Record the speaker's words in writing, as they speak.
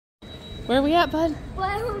Where are we at, bud? By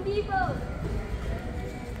Home Depot.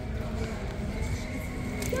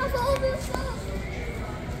 That's all this stuff.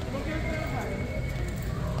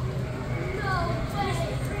 No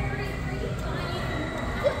way.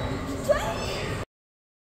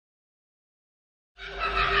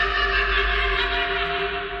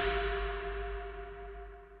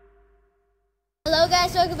 Hello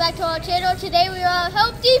guys, welcome back to our channel. Today we are at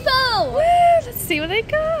Home Depot. Woo, let's see what they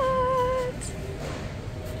got.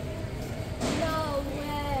 No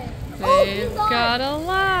way. They've got a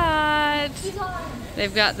lot.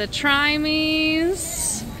 They've got the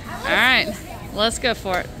Trimies. All right, let's go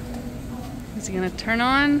for it. Is he gonna turn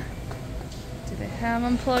on? Do they have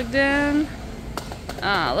them plugged in?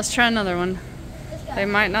 Let's try another one. They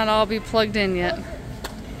might not all be plugged in yet.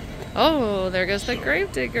 Oh, there goes the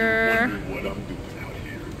gravedigger. Wondering what I'm doing out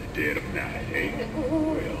here in the dead of night, eh?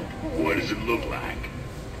 Well, what does it look like?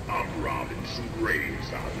 I'm robbing some graves,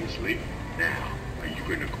 obviously. Now, are you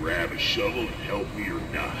gonna grab a shovel and help me or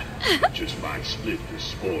not? Just might split the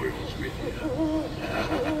spoils with you.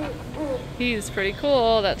 He's pretty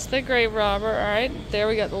cool. That's the grave robber. All right, there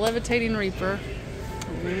we got the levitating reaper.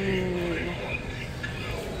 Ooh.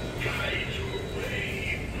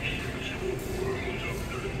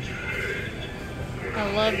 I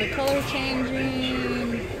love the color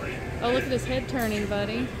changing. Oh, look at his head turning,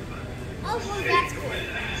 buddy. Oh, well, that's cool.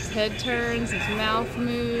 His head turns, his mouth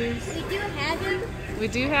moves. We do have him. We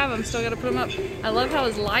do have him. Still got to put him up. I love how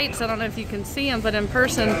his lights, I don't know if you can see them, but in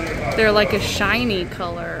person, they're like a shiny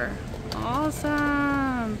color.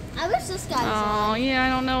 Awesome. I wish this guy was Oh, on. yeah, I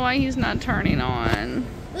don't know why he's not turning on.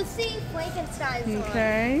 Let's see if Frankenstein's on.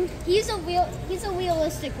 Okay. He's a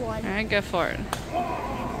realistic one. All right, go for it.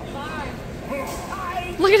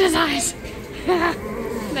 Look at his eyes.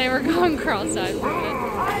 They were going cross-eyed for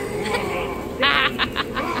it.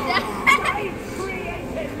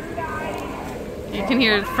 You can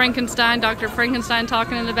hear Frankenstein, Dr. Frankenstein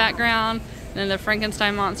talking in the background, and then the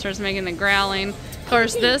Frankenstein monster's making the growling. Of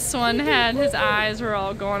course, this one had his eyes were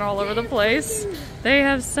all going all over the place. They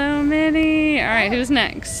have so many. All right, who's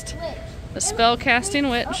next? The spell-casting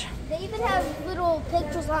witch. They even have little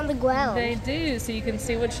pictures on the ground. They do, so you can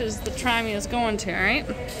see which is the Trimey is going to, right?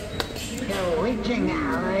 The witching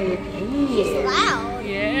hour is It's here. loud.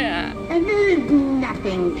 Yeah. And there's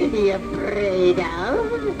nothing to be afraid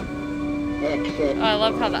of. Except Oh, I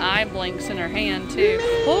love how the eye blinks in her hand, too.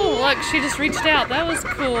 Oh, look, she just reached out. That was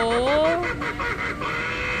cool.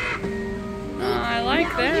 Oh, I like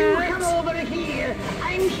now you come that. over here.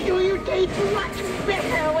 I'm sure you taste much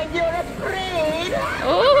better when you're afraid.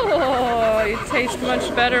 Oh, you taste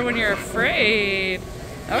much better when you're afraid.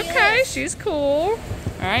 Okay, she's cool.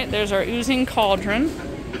 All right, there's our oozing cauldron.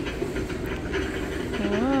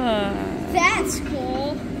 Whoa. That's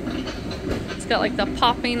cool. It's got like the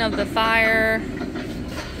popping of the fire,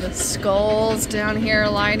 the skulls down here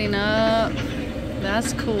lighting up.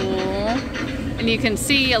 That's cool. And you can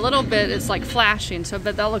see a little bit, it's like flashing, so I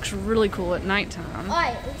bet that looks really cool at nighttime.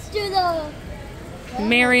 Alright, let's do the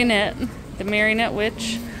Marionette, the marionette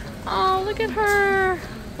witch. Oh, look at her.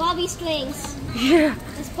 Bobby Strings. Yeah,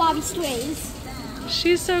 It's Bobby Strings.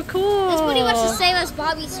 she's so cool. That's pretty much the same as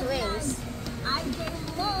Bobby Strings.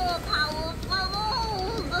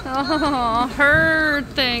 Oh, her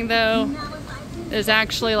thing though is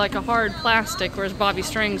actually like a hard plastic, whereas Bobby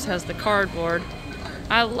Strings has the cardboard.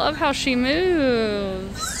 I love how she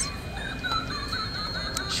moves.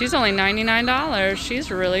 She's only $99.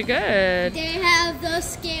 She's really good. They have the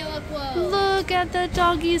Scarecrow. Look at the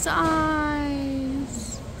doggy's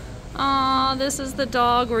eyes. Aw, this is the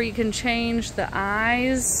dog where you can change the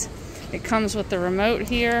eyes. It comes with the remote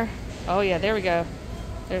here. Oh yeah, there we go.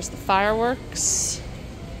 There's the fireworks.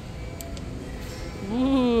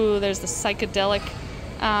 Ooh, there's the psychedelic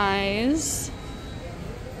eyes.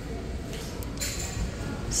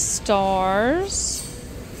 Stars.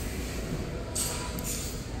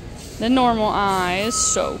 The normal eyes.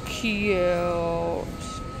 So cute. I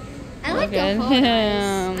like Look the at hard eyes.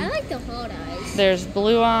 him. I like the hard eyes. There's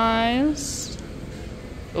blue eyes.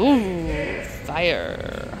 Ooh,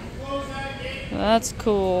 fire. That's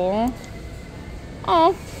cool.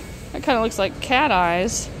 Oh, that kind of looks like cat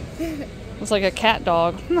eyes. Looks like a cat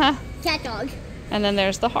dog. Cat dog. And then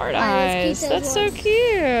there's the heart Alright, eyes. let's keep That's those so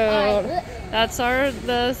cute. Alright, That's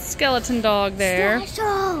the skeleton dog there.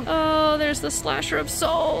 Special. Oh, there's the slasher of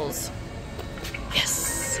souls.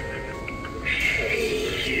 Yes.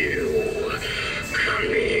 Hey, you. Come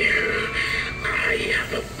here. I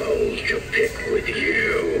have a bone to pick with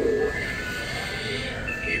you.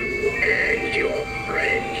 You and your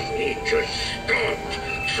friends need to stop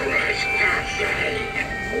trespassing,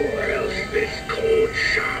 or else this cold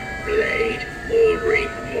sharp blade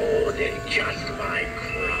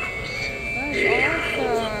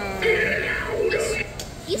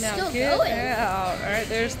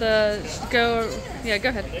the go. Yeah, go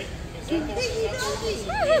ahead.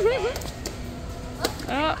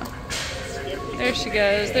 Oh, there she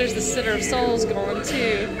goes. There's the Sitter of Souls going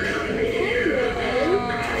too.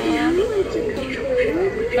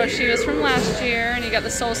 Oh, she was from last year, and you got the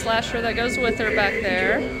Soul Slasher that goes with her back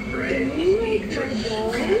there.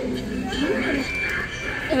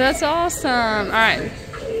 That's awesome. All right.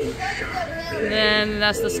 Then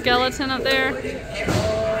that's the skeleton up there.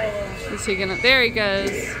 Is he gonna? There he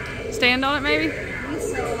goes. Stand on it, maybe?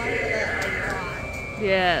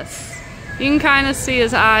 Yes. You can kind of see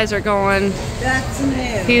his eyes are going. That's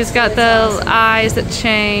new. He's got the eyes that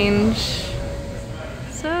change.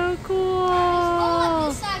 So cool.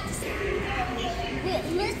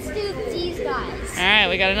 Let's do these guys. All right,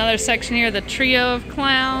 we got another section here, the trio of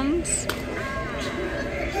clowns.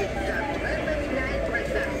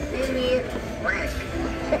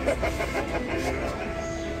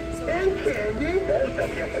 Hey, Candy, both of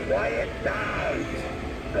you quiet down.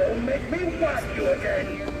 Don't make me watch you again.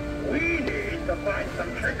 We need to find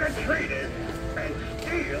some trick-or-treaters and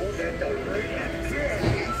steal their delicious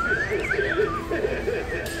candy.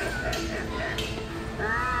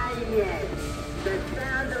 Ah, yes. The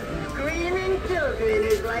sound of screaming children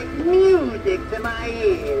is like music to my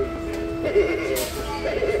ears.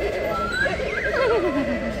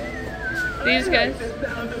 These guys. The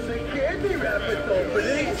sound of the candy wrappers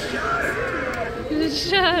opening.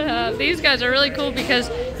 Shut up. These guys are really cool because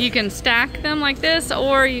you can stack them like this,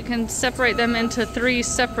 or you can separate them into 3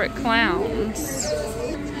 separate clowns.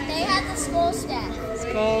 They have the skull stack.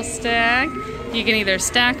 Skull stack. You can either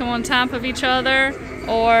stack them on top of each other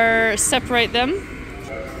or separate them.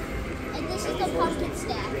 And this is the pumpkin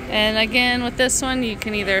stack. And again, with this one, you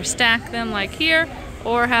can either stack them like here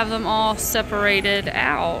or have them all separated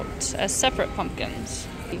out as separate pumpkins.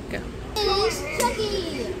 Here you go. It's Chucky.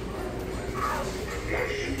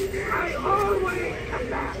 I always come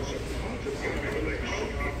back.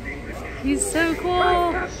 He's so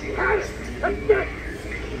cool.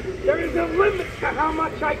 There is a limit to how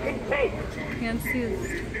much I can take. You can see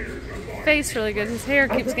his face really good. His hair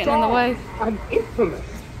keeps getting in the way. I'm infamous.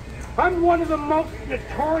 I'm one of the most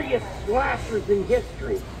notorious slashers in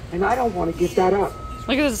history, and I don't want to give that up.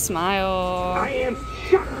 Look at his smile. I am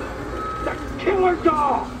Chucky, the killer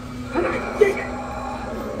doll, and I dig it.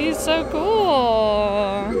 He's so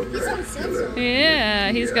cool. He's on sensor.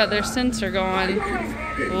 Yeah, he's got their sensor going.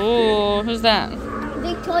 Ooh, who's that?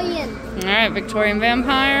 Victorian. All right, Victorian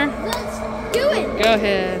vampire. Let's do it. Go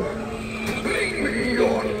ahead.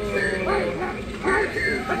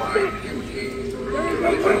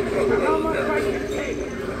 How much I can take.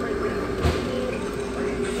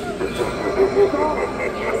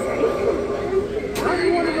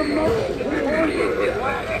 I'm one of the most notorious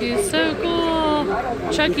slashers. He's so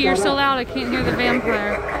cool. Chucky, you're so loud I can't hear the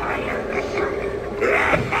vampire.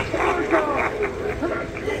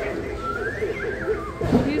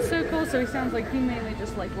 He's so cool, so he sounds like he mainly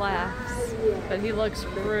just like laughs. But he looks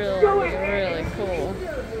really, really cool.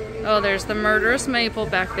 Oh, there's the murderous maple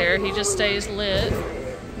back there. He just stays lit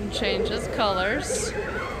and changes colors.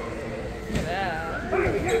 Look at that.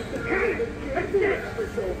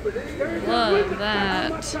 Love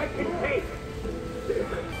that.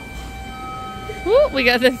 Woo, we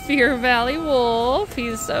got the Fear Valley Wolf.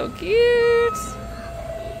 He's so cute.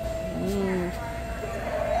 Ooh.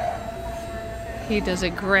 He does a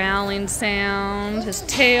growling sound. His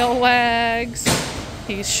tail wags.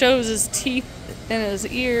 He shows his teeth and his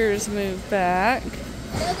ears move back.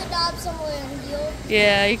 There's a knob somewhere in here.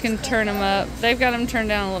 Yeah, you can turn them up. They've got them turned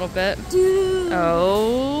down a little bit. Dude.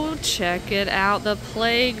 Oh, check it out. The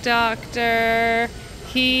Plague Doctor.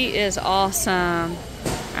 He is awesome.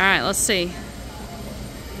 All right, let's see.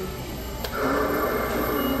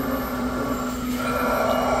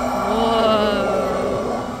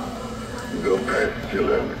 The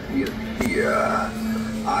pestilence is here.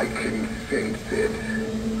 I can sense it.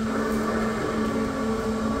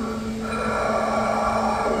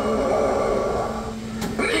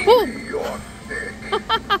 You're sick.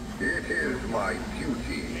 It is my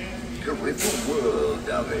duty to rid the world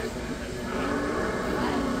of it.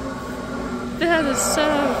 That is so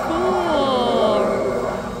cool.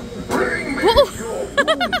 Bring me your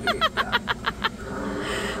wounded.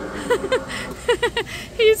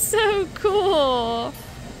 He's so cool.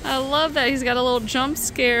 I love that. He's got a little jump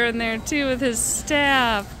scare in there too with his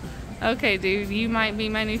staff. Okay, dude, you might be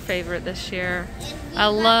my new favorite this year. I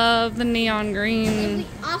love the neon green.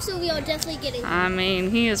 Also, we are definitely getting. I mean,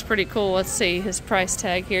 he is pretty cool. Let's see his price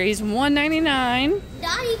tag here. He's $199.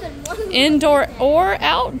 Not even one. Indoor or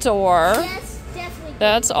outdoor. Yes, definitely.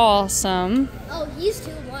 That's awesome. Oh, he's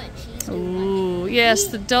too much. He's too much. Ooh, yes,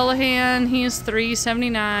 the Dullahan, he is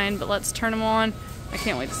 $3.79, but let's turn him on. I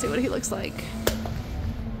can't wait to see what he looks like.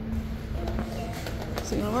 Is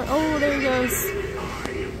he gonna work? Oh, there he goes.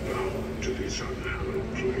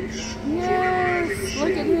 Yes,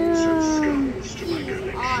 look at him. He's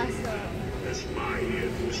awesome. As my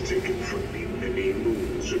head was taken from me many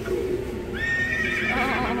moons ago.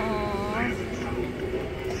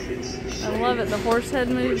 I love it. The horse head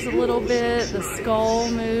moves a little bit. The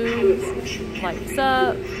skull moves, lights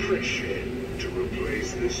up. To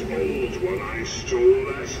replace this old one I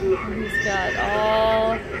stole last night. He's got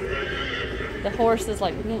all the horse is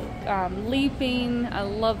like leaping. I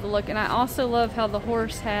love the look, and I also love how the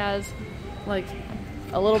horse has like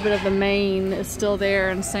a little bit of the mane is still there,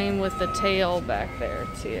 and same with the tail back there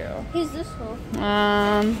too. Who's this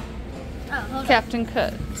one? Hold Captain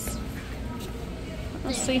Cooks.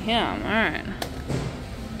 Let's see him. All right.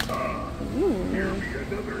 Here be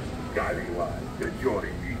another guiding light to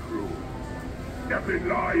join me crew. Step in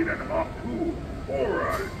line and hop to, or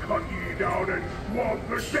I'll cut ye down and swamp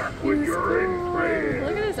the deck with your entrails.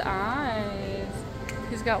 Look at his eyes.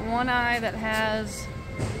 He's got one eye that has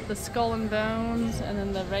the skull and bones, and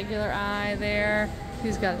then the regular eye there.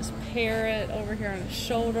 He's got his parrot over here on his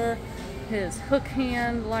shoulder. His hook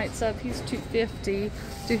hand lights up. He's $2.50.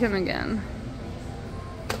 Do him again.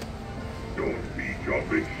 Don't be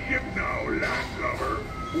jumping ship now, landlubber.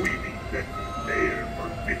 We be set to sail for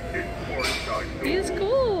distant ports unknown. He's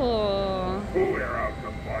cool. We're out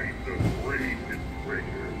to find the greatest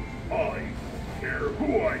treasure. I care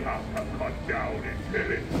who I have to cut down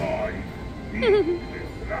until it's mine.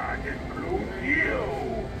 That includes you.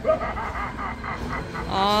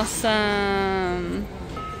 Awesome.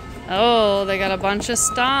 Oh, they got a bunch of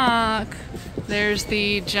stock. There's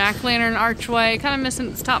the jack-o'-lantern archway. Kind of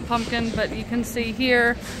missing its top pumpkin, but you can see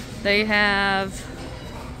here they have,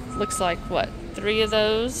 looks like, what, 3 of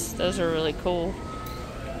those? Those are really cool.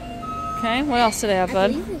 Okay, what else do they have,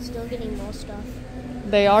 bud? I believe they're still getting more stuff.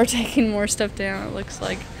 They are taking more stuff down. It looks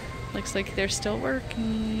like they're still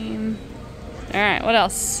working. All right, what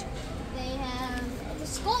else? They have the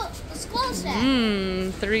skull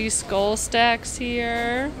stack. 3 skull stacks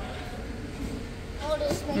here.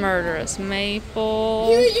 Murderous Maple.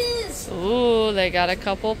 Here it is. Ooh, they got a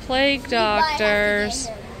couple plague doctors.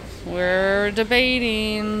 We're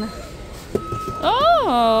debating.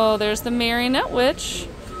 Oh, there's the Marionette Witch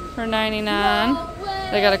for $99.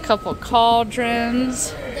 They got a couple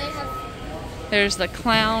cauldrons. There's the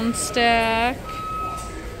clown stack.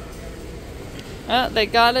 Oh, they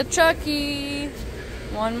got a Chucky.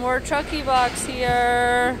 One more Chucky box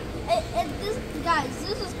here. Guys,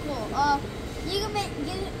 this is cool. You could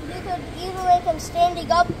either make him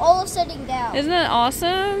standing up or sitting down. Isn't that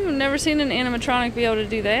awesome? I've never seen an animatronic be able to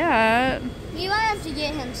do that. We might have to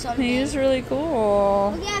get him someday. He's really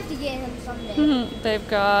cool. We're gonna have to get him someday. They've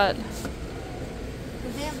got The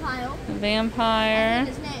vampire. the vampire,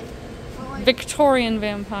 His name. Victorian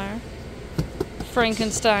vampire,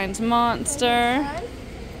 Frankenstein's monster.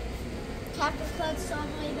 Captain Clutch all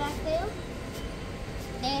the way back there.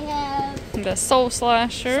 They have The Soul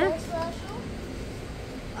Slasher. Soul Slasher.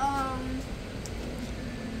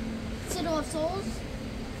 Citadel of Souls.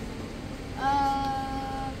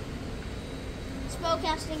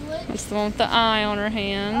 Spellcasting Witch. That's the one with the eye on her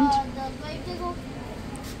hand. The Grave Digger.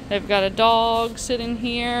 They've got a dog sitting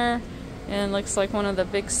here, and looks like one of the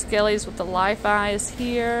big skellies with the life eyes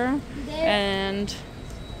here. There. And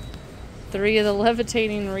 3 of the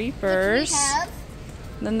levitating reapers. Which we have.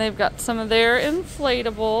 Then they've got some of their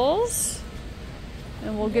inflatables.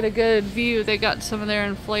 And we'll get a good view. They got some of their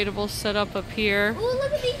inflatables set up here. Ooh,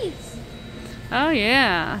 look at these. Oh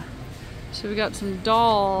yeah. So we got some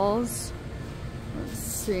dolls. Let's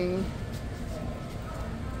see.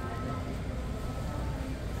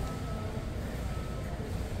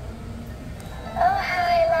 Oh, how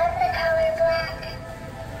I love the color black.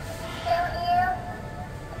 Don't you?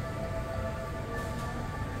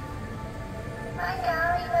 My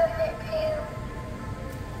dolly loves it too.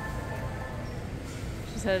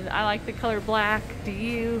 She said, I like the color black. Do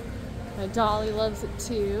you? My dolly loves it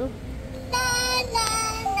too. La la la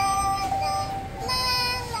la la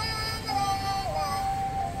la la la.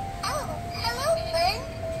 Oh, hello, friend.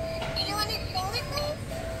 Do you want to sing with me?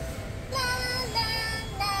 La la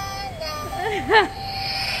la la.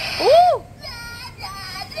 Ooh! La la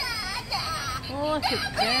la la. Look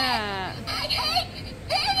at that. I hate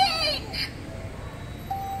singing.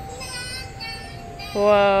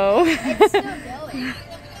 Whoa. It's still going. I'm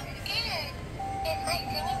so scared. Is my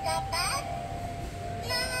singing that bad?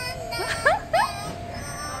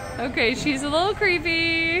 Okay, she's a little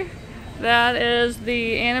creepy. That is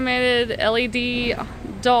the animated LED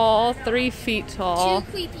doll, 3 feet tall.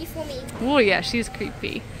 Too creepy for me. Oh yeah, she's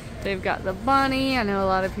creepy. They've got the bunny. I know a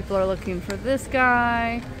lot of people are looking for this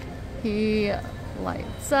guy. He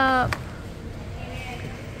lights up.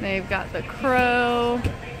 They've got the crow.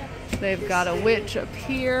 They've got a witch up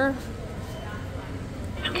here.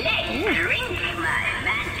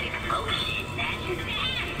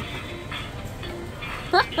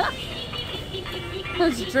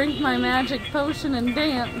 Let's drink my magic potion and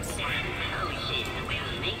dance.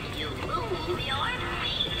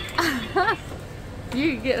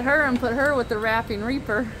 You could get her and put her with the rapping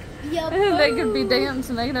reaper. Yep. They could be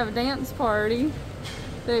dancing. They could have a dance party.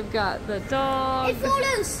 They've got the dog.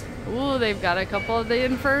 Infernos. Ooh, they've got a couple of the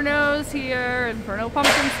Infernos here. Inferno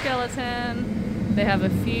pumpkin skeleton. They have a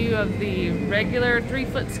few of the regular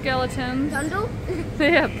 3-foot skeletons. Gundle?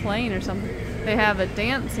 They have plain or something. They have a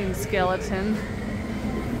dancing skeleton.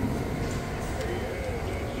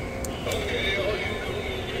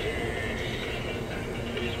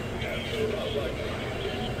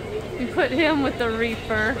 You put him with the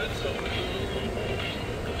reaper.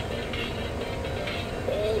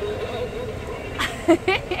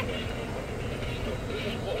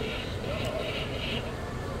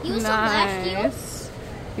 You was last year? Nice.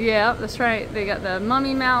 Yeah, that's right. They got the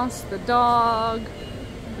mummy mouse, the dog.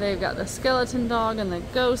 They've got the skeleton dog and the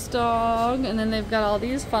ghost dog. And then they've got all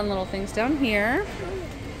these fun little things down here.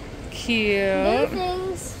 New Cute.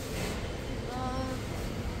 things.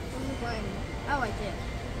 Oh, I did.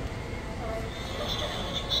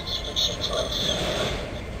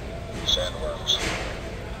 Sandworms.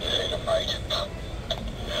 You ate them, mate.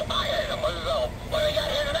 I ate them myself. What do we got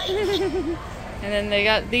here tonight? And then they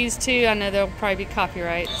got these two. I know they'll probably be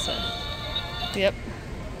copyright. So, yep.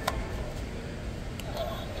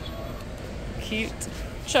 Cute.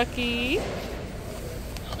 Chucky.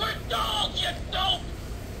 We're dogs, you dope!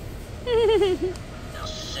 Now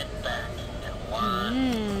sit back and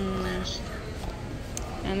watch.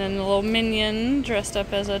 And then the little minion dressed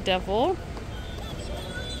up as a devil.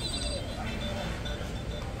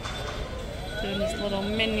 Doing this little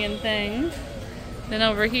minion thing. Then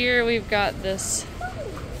over here we've got this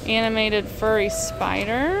animated furry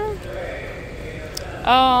spider.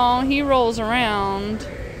 Oh, he rolls around.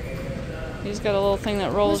 He's got a little thing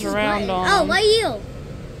that rolls around on Oh, him. why you?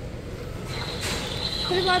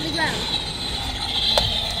 Put him on the ground.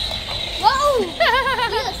 Whoa! He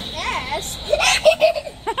was fast.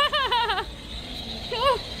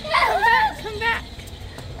 Come back.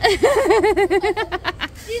 Do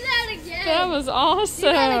that again. That was Do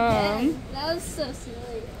awesome. that again. That was so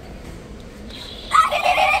silly.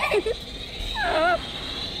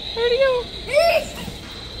 Where'd he go?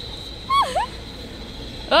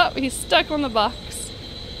 Oh, he's stuck on the box.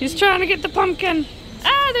 He's trying to get the pumpkin.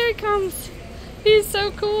 Ah, there he comes. He's so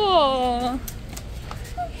cool.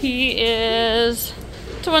 He is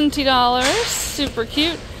 $20. Super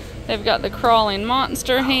cute. They've got the crawling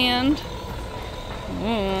monster hand.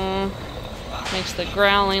 Ooh. Makes the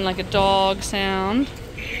growling like a dog sound.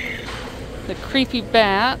 The creepy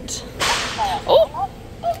bat. Oh!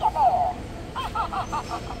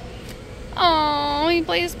 Oh, he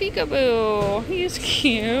plays peekaboo. He's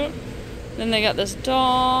cute. Then they got this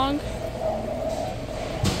dog. Ooh.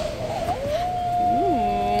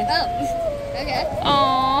 Oh, okay.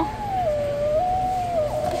 Aw.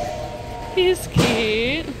 He's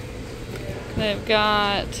cute. They've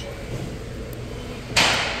got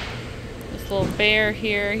this little bear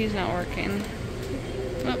here. He's not working.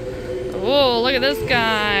 Oh, look at this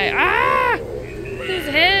guy. Ah!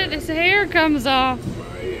 His hair comes off.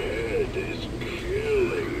 My head is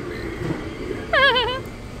killing me.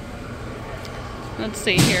 Let's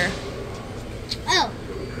see here. Oh, I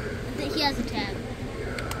think he has a tab.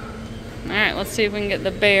 Alright, let's see if we can get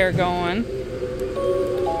the bear going.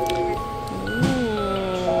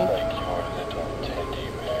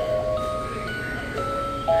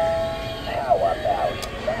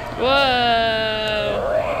 Whoa!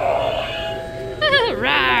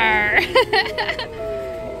 Rawr!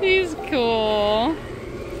 He's cool.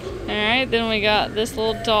 Alright, then we got this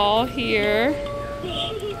little doll here.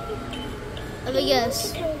 Let me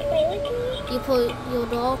guess. You pull your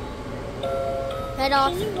doll head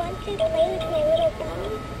off. Do you want to play with my little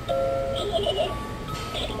ball?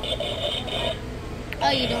 Oh,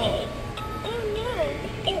 you don't. Oh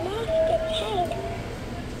no, it lost its head.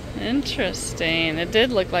 Interesting. It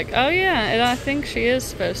did look like, oh yeah, and I think she is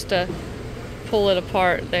supposed to pull it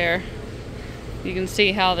apart there. You can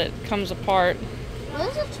see how that comes apart What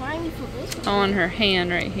is it trying for this? on her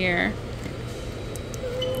hand right here.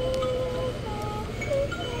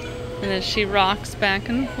 And then she rocks back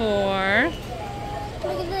and forth.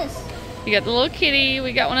 Look at this. You got the little kitty.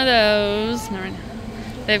 We got one of those. No, right now.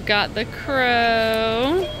 They've got the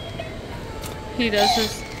crow. He does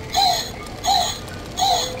his...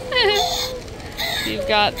 You've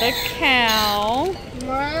got the cow.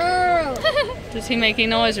 Does he make any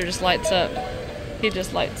noise or just lights up? He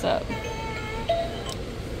just lights up.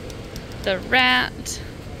 The rat.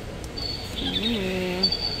 Ooh.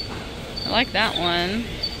 I like that one.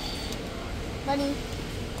 Bunny.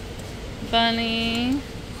 Bunny.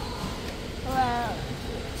 Wow.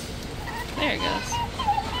 There it goes.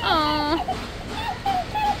 Aww.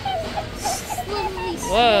 Slithery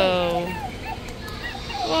snake. Whoa.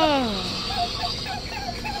 Whoa.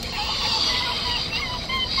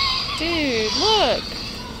 Dude, look.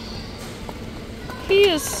 He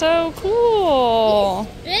is so cool.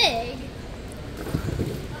 He's big.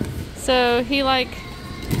 So he like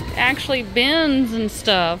actually bends and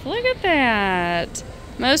stuff. Look at that.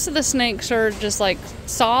 Most of the snakes are just like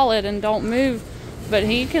solid and don't move, but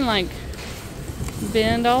he can like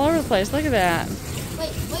bend all over the place. Look at that.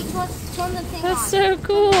 Wait, turn the thing That's on. so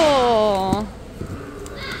cool.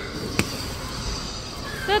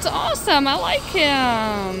 That's awesome. I like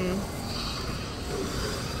him.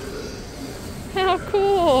 How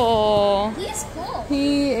cool. He's cool.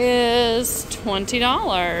 He is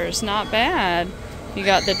 $20. Not bad. You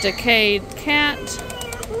got the decayed cat.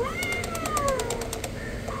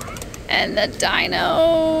 And the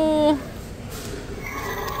dino.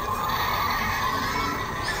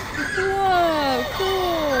 Whoa,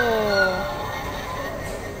 cool.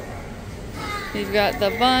 You've got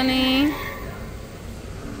the bunny.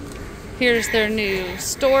 Here's their new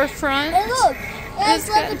storefront. And look, that's It's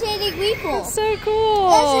got- levitating Weeple. That's so cool.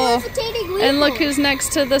 That's levitating Weeple. And look who's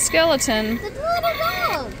next to the skeleton. The little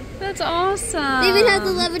dog. That's awesome. They even have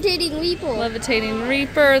the levitating Weeple. Levitating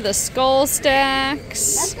Reaper, the skull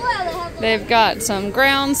stacks. That's why they have the They've got some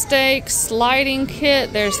ground stakes, lighting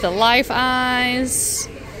kit. There's the life eyes.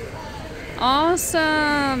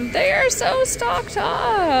 Awesome. They are so stocked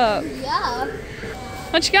up. Yeah.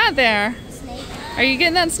 What you got there? Snake. Are you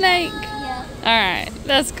getting that snake? Yeah. All right,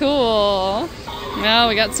 that's cool. Well,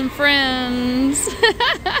 we got some friends.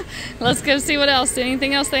 Let's go see what else.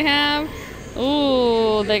 Anything else they have?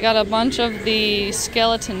 Ooh, they got a bunch of the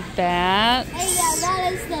skeleton bats. Hey, yeah,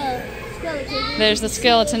 that is the skeleton. There's the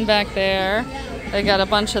skeleton back there. They got a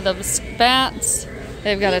bunch of the bats.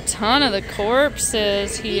 They've got a ton of the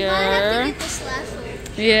corpses You might have to here. get the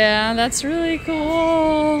slasher. Yeah, that's really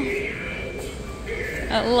cool.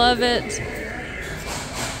 I love it.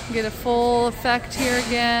 Get a full effect here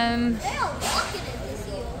again. They are rocking it this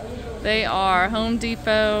year. They are. Home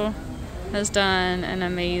Depot has done an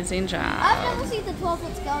amazing job. I've never seen the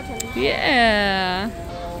 12-foot skeleton. Yeah.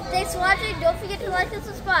 Thanks for watching. Don't forget to like and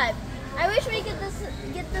subscribe. I wish we could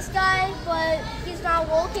get this guy, but he's not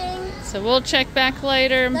working. So we'll check back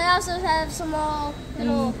later. They also have some more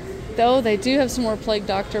little... Though they do have some more Plague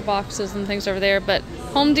Doctor boxes and things over there, but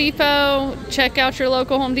Home Depot, check out your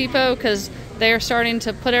local Home Depot because they're starting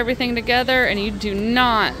to put everything together and you do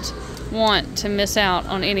not want to miss out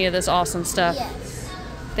on any of this awesome stuff. Yes.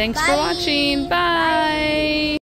 Thanks Bye. for watching. Bye.